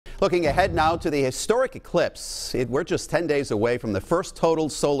Looking ahead now to the historic eclipse. We're just 10 days away from the first total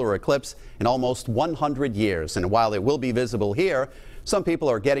solar eclipse in almost 100 years. And while it will be visible here, some people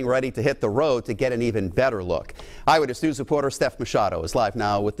are getting ready to hit the road to get an even better look. Eyewitness News reporter Steph Machado is live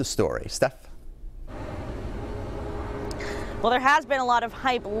now with the story. Steph? Well, there has been a lot of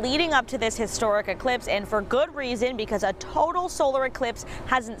hype leading up to this historic eclipse, and for good reason, because a total solar eclipse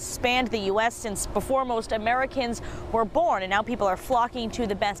hasn't spanned the U.S. since before most Americans were born, and now people are flocking to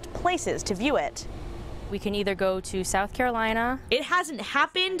the best places to view it. We can either go to South Carolina. It hasn't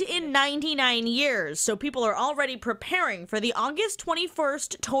happened in 99 years, so people are already preparing for the August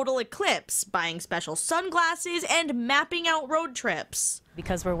 21st total eclipse, buying special sunglasses and mapping out road trips.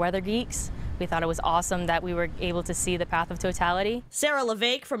 Because we're weather geeks, we thought it was awesome that we were able to see the path of totality. Sarah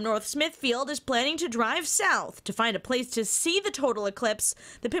LeVake from North Smithfield is planning to drive south to find a place to see the total eclipse.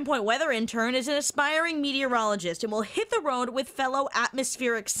 The Pinpoint Weather intern is an aspiring meteorologist and will hit the road with fellow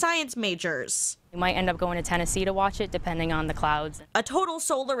atmospheric science majors. We might end up going to Tennessee to watch it, depending on the clouds. A total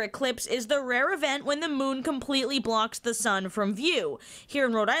solar eclipse is the rare event when the moon completely blocks the sun from view. Here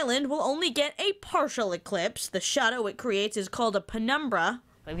in Rhode Island, we'll only get a partial eclipse. The shadow it creates is called a penumbra.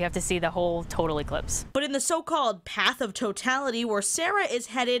 We have to see the whole total eclipse. But in the so-called path of totality, where Sarah is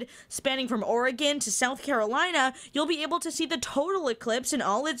headed, spanning from Oregon to South Carolina, you'll be able to see the total eclipse in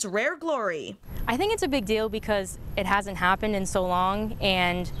all its rare glory. I think it's a big deal because it hasn't happened in so long,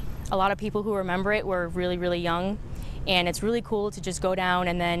 and a lot of people who remember it were really, really young. And it's really cool to just go down,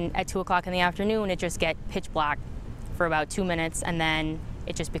 and then at 2 o'clock in the afternoon, it just get pitch black for about 2 minutes, and then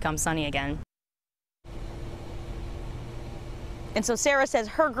it just becomes sunny again. And so Sarah says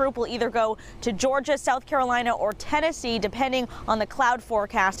her group will either go to Georgia, South Carolina, or Tennessee, depending on the cloud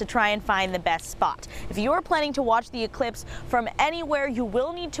forecast, to try and find the best spot. If you are planning to watch the eclipse from anywhere, you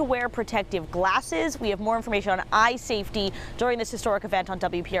will need to wear protective glasses. We have more information on eye safety during this historic event on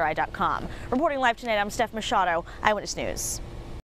WPRI.com. Reporting live tonight, I'm Steph Machado, Eyewitness News.